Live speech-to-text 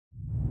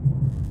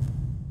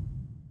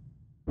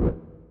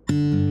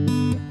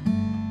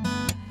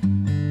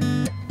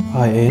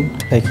I, Ian,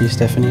 take you,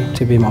 Stephanie,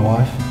 to be my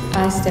wife.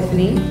 I,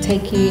 Stephanie,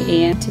 take you,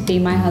 Ian, to be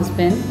my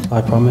husband.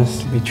 I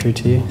promise to be true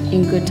to you.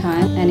 In good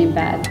time and in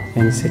bad.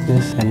 In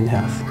sickness and in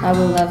health. I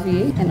will love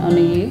you and honour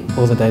you.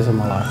 All the days of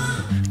my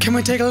life. Can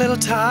we take a little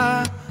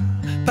time?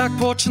 Back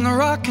porch in the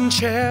rocking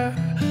chair.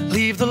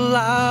 Leave the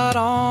light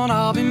on,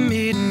 I'll be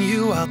meeting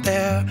you out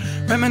there.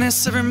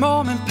 Reminisce every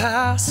moment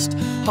past,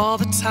 all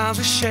the times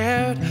we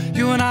shared.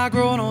 You and I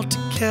growing old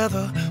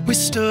together, we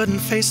stood and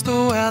faced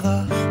the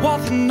weather.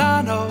 One thing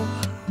I know,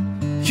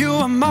 you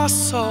are my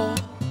soul.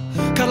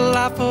 Got a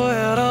life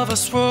ahead of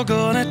us, we're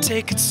gonna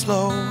take it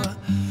slow.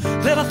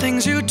 Little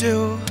things you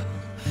do,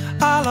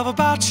 I love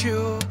about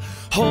you.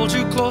 Hold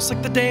you close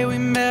like the day we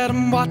met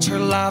and watch our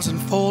lives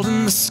unfold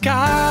in the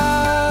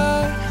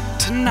sky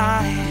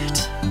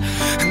tonight.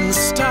 And the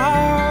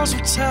stars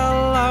will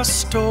tell our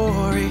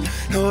story,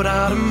 no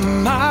doubt in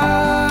my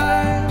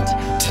mind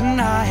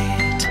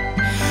tonight.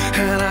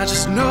 And I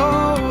just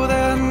know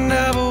there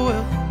never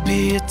will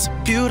be, it's a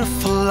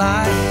beautiful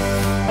life.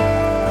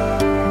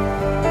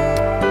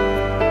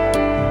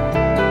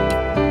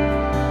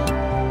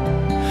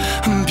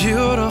 A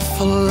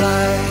beautiful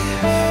life.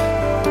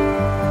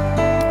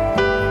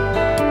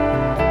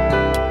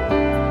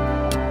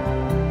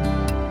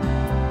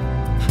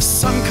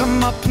 Sun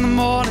come up in the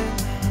morning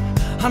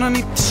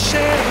underneath the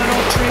shade of an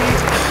old tree.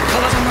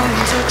 Colors on the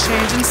leaves are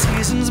changing,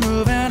 seasons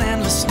moving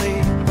endlessly.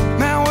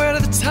 Man, where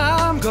did the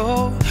time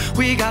go?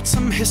 We got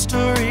some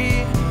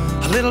history.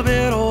 A little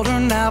bit older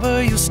now,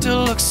 but you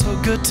still look so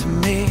good to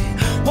me.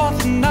 One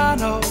thing I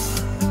know,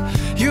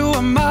 you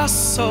are my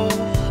soul.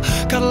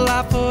 Got a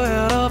life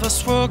ahead of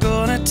us, we're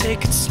gonna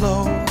take it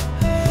slow.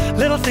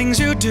 Little things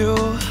you do,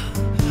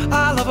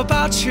 I love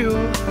about you.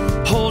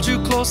 Hold you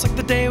close like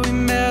the day we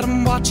met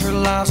and watch our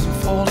lives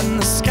unfold in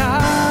the sky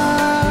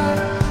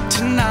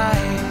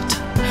tonight.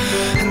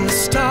 And the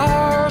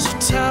stars will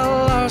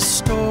tell our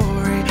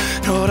story,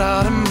 no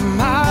doubt in my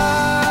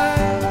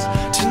mind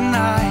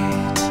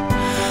tonight.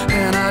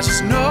 And I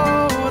just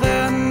know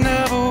there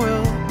never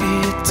will be,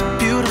 it's a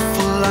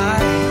beautiful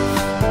life.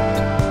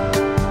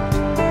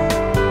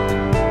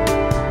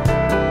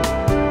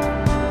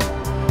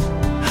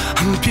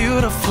 A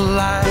beautiful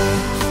life.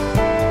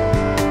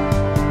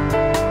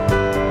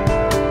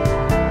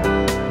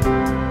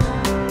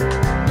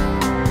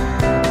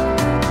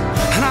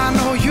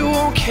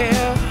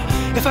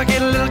 If I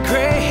get a little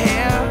gray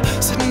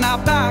hair, sitting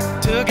out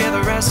back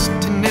together,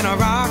 resting in a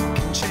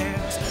rocking chair.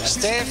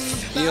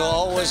 Steph, you're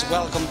always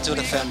welcome to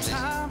the family.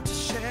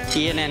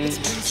 Ian and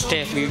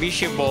Steph, we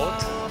wish you both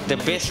the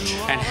best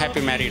and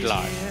happy married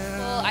life.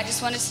 Well, I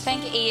just wanted to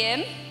thank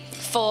Ian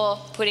for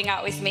putting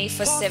up with me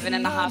for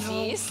 7.5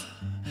 years.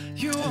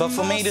 But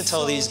for me to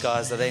tell these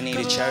guys that they need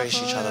to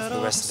cherish each other for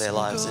the rest of their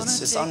lives,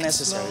 it's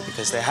unnecessary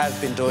because they have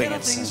been doing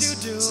it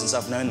since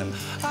I've known them.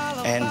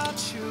 And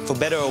for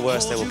better or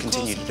worse, they will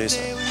continue to do so.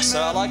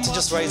 So I'd like to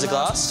just raise a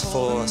glass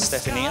for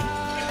Steph and Ian.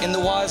 In the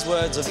wise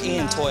words of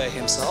Ian Toyer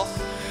himself,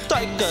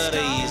 take it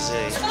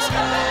easy.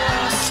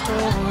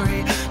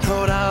 Story,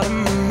 no doubt in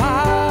my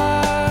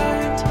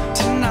mind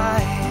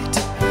tonight.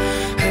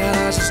 And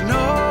I just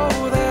know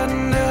there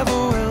never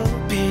will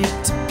be,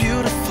 it's a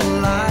beautiful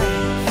life.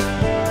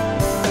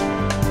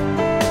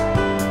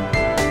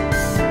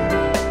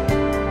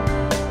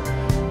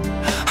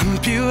 A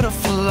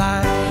beautiful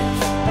life.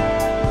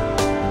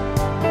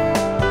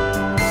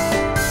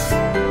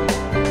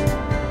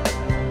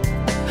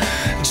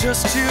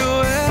 Just you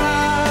and I.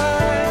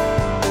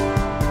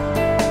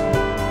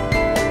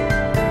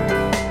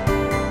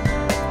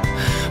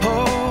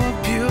 Oh, a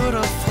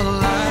beautiful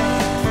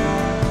life.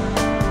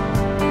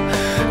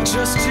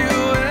 Just you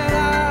and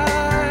I.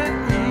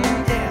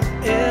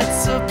 Yeah,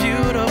 it's a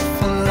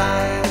beautiful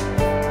life.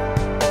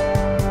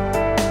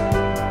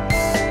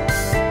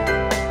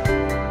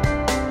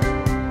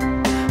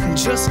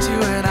 Just you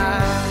and I.